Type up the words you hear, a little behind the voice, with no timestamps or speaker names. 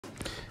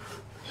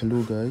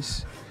Hello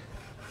guys,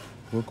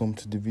 welcome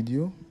to the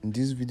video. In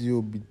this video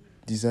we'll be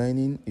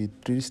designing a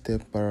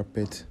 3-step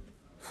parapet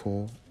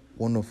for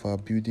one of our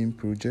building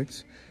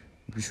projects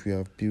which we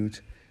have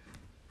built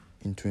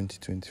in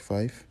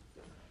 2025.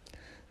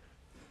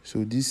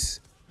 So this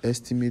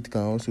estimate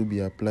can also be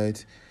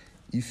applied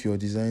if you're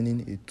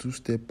designing a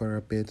 2-step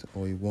parapet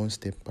or a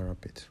 1-step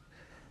parapet.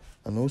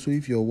 And also,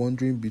 if you're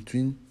wondering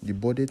between the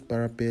boarded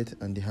parapet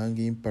and the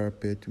hanging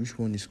parapet which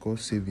one is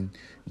cost saving,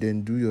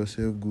 then do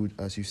yourself good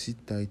as you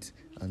sit tight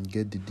and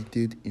get the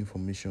detailed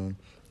information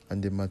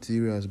and the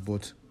materials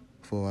bought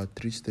for our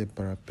 3-step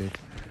parapet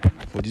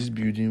for this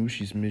building,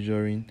 which is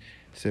measuring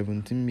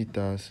 17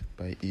 meters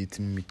by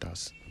 18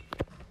 meters.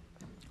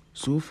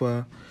 So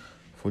far,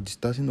 for the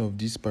starting of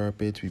this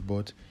parapet, we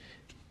bought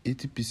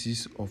 80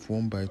 pieces of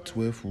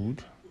 1x12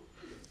 wood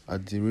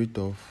at the rate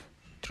of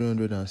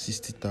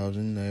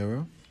 360,000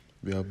 naira.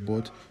 We have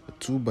bought a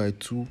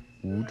 2x2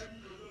 wood,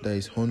 that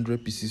is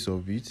 100 pieces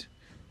of it,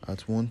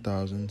 at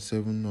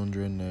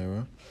 1,700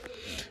 naira,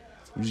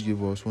 which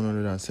gave us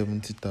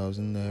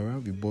 170,000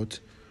 naira. We bought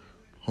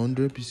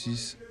 100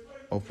 pieces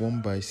of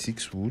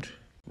 1x6 wood.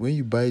 When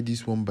you buy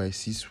this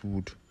 1x6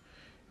 wood,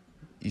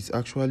 it's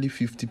actually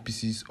 50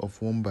 pieces of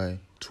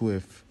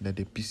 1x12 that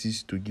the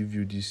pieces to give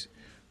you this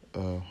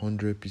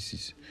 100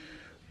 pieces.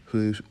 So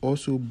we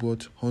also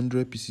bought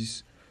 100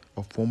 pieces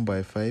of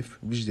 1x5,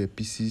 which the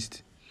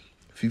pieces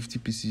 50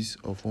 pieces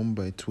of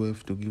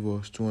 1x12 to give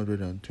us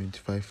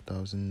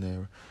 225,000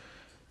 naira.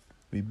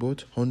 We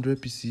bought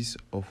 100 pieces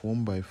of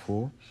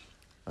 1x4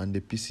 and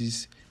the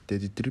pieces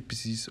 33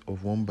 pieces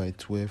of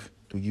 1x12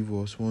 to give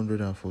us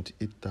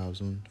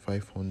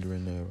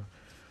 148,500 naira.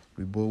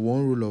 We bought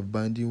one roll of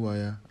binding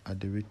wire at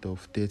the rate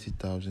of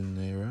 30,000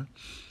 naira.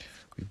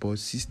 We bought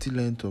 60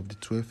 length of the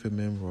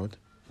 12mm rod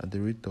at the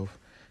rate of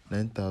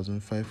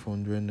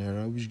 9,500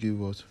 naira, which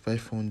gave us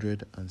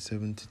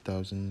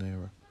 570,000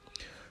 naira.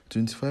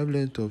 25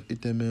 length of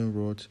 8mm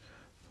rods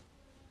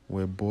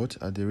were bought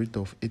at the rate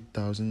of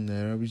 8,000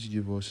 naira, which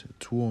gave us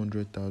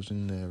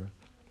 200,000 naira.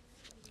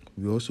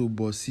 We also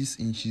bought 6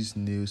 inches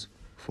nails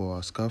for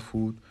our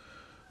scaffold,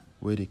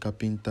 where the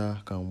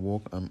carpenter can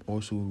work and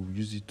also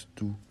use it to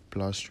do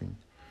plastering.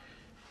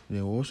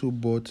 Then we also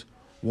bought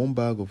one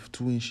bag of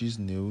 2 inches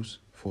nails,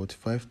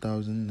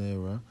 45,000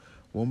 naira.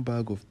 One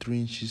bag of 3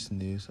 inches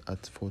nails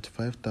at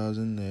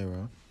 45,000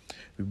 naira.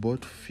 We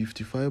bought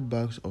 55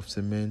 bags of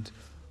cement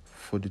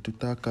for the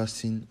total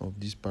casting of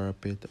this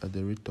parapet at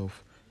the rate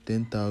of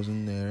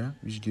 10,000 naira,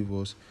 which gave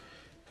us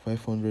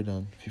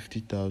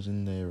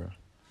 550,000 naira.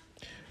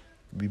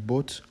 We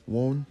bought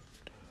one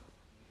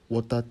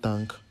water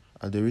tank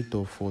at the rate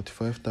of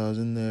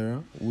 45,000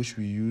 naira, which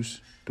we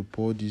use to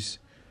pour this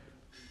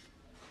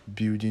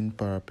building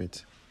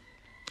parapet.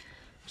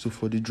 So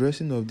for the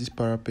dressing of this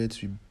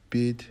parapet, we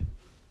paid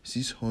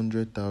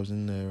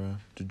 600,000 naira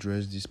to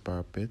dress this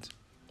parapet.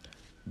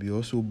 We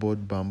also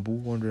bought bamboo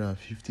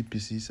 150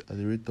 pieces at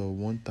the rate of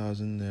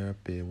 1,000 naira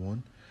per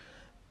one,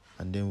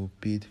 and then we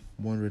paid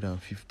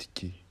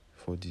 150k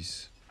for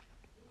this.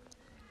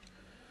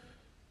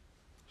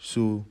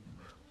 So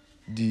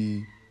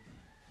the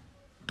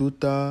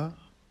total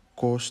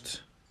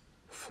cost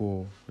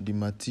for the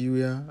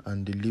material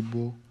and the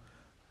labor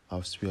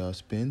as we have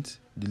spent,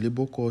 the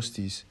labor cost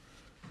is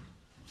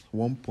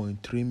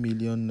 1.3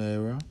 million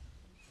naira,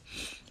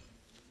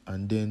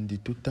 and then the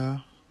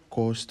total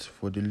cost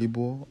for the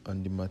labor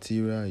and the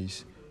material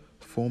is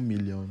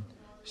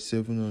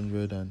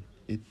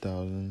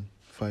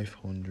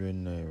 4,708,500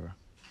 naira.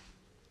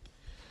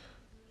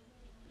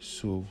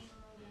 So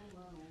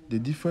the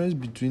difference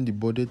between the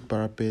boarded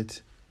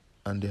parapet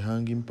and the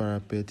hanging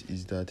parapet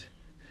is that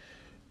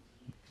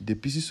the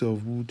pieces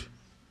of wood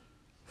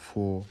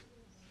for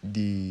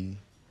the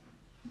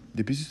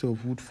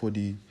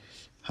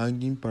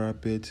hanging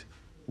parapet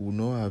would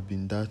not have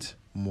been that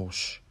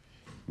much.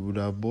 We would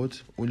have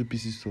bought only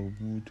pieces of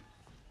wood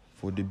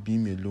for the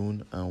beam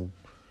alone,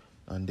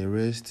 and the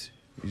rest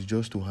is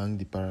just to hang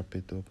the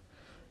parapet up.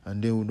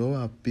 And then we would not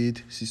have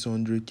paid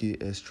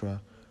 600k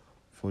extra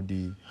for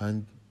the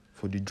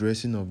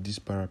dressing of this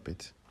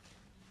parapet.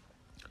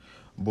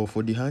 But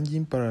for the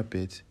hanging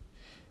parapet,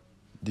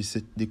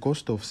 the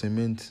cost of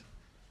cement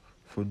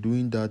for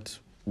doing that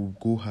will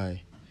go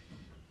high,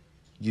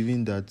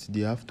 given that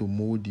they have to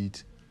mold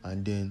it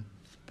and then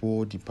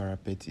pour the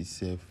parapet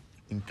itself,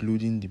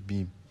 including the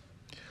beam.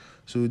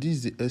 So this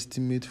is the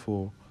estimate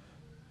for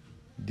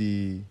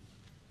the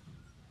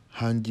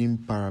hanging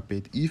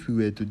parapet. If we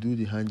were to do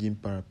the hanging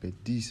parapet,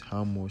 this is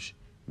how much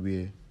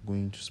we're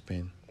going to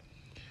spend.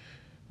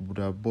 We would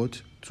have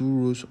bought 2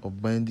 rows of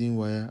binding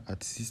wire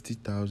at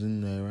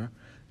 60,000 naira,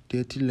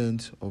 30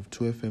 lengths of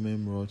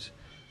 12mm rods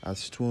at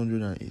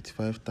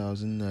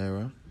 285,000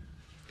 naira,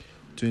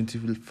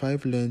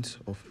 25 lengths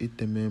of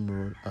 8mm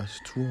rod at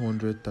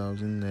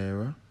 200,000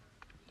 naira.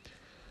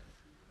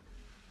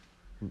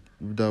 We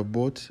would have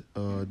bought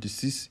the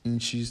 6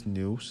 inches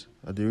nails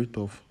at the rate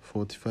of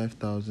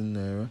 45,000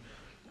 naira,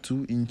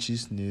 2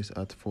 inches nails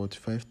at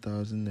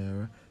 45,000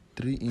 naira,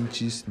 3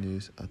 inches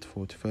nails at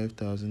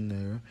 45,000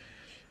 naira,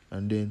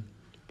 and then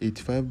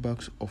 85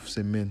 bags of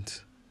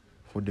cement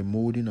for the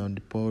molding and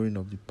the pouring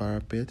of the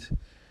parapet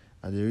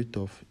at the rate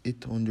of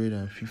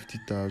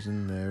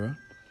 850,000 naira.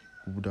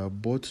 We would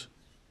have bought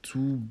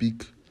 2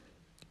 big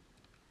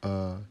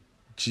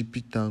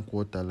GP tank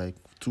water, like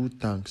 2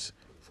 tanks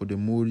for the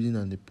molding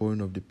and the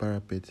pouring of the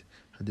parapet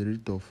at the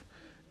rate of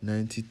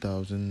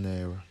 90,000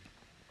 naira.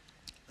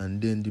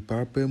 And then the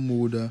parapet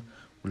molder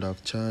will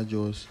have charged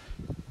us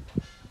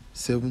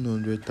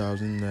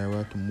 700,000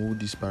 naira to mold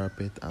this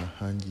parapet and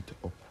hang it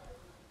up.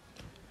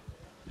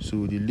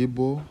 So the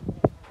labor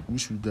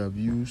which we would have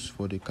used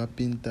for the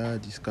carpenter,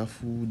 the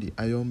scaffold, the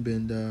iron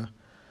bender,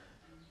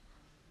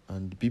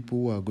 and the people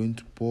who are going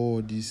to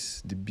pour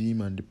the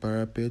beam and the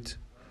parapet,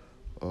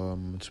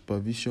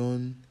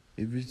 supervision,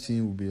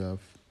 everything will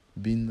have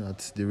been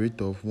at the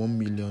rate of 1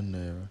 million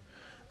naira.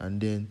 And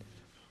then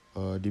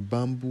the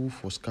bamboo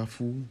for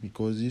scaffold,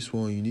 because this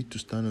one you need to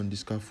stand on the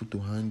scaffold to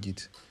hang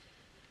it,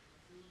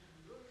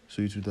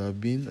 so it would have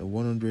been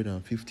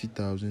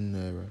 150,000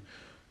 naira.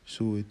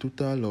 So a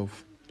total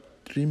of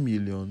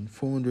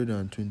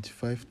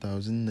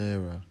 3,425,000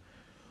 naira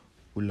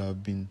will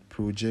have been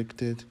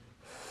projected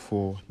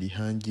for the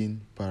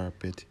hanging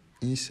parapet,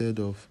 instead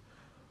of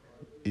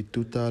a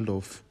total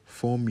of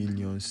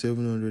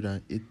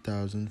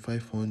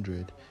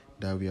 4,708,500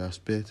 that we have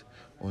spent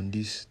on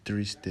this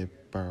 3-step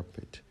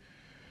parapet.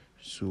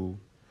 So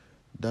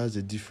that's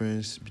the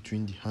difference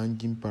between the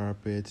hanging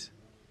parapet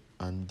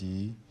and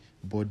the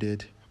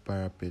boarded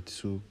parapet.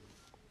 So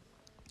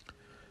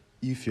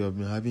if you have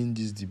been having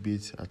this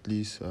debate, at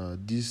least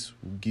this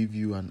will give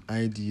you an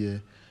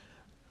idea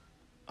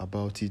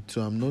about it.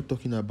 So I'm not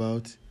talking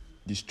about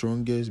the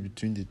strongest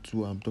between the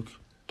two. I'm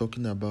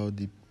talking about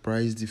the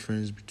price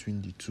difference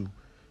between the two.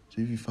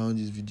 So if you found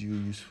this video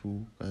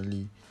useful,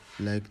 kindly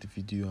like the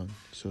video and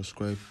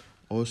subscribe.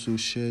 Also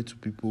share to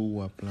people who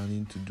are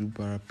planning to do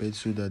parapet,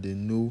 so that they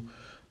know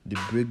the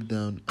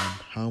breakdown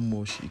and how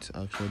much it's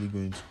actually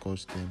going to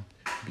cost them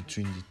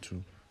between the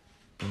two.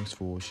 Thanks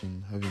for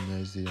watching. Have a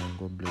nice day and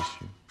God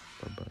bless you.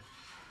 Bye bye.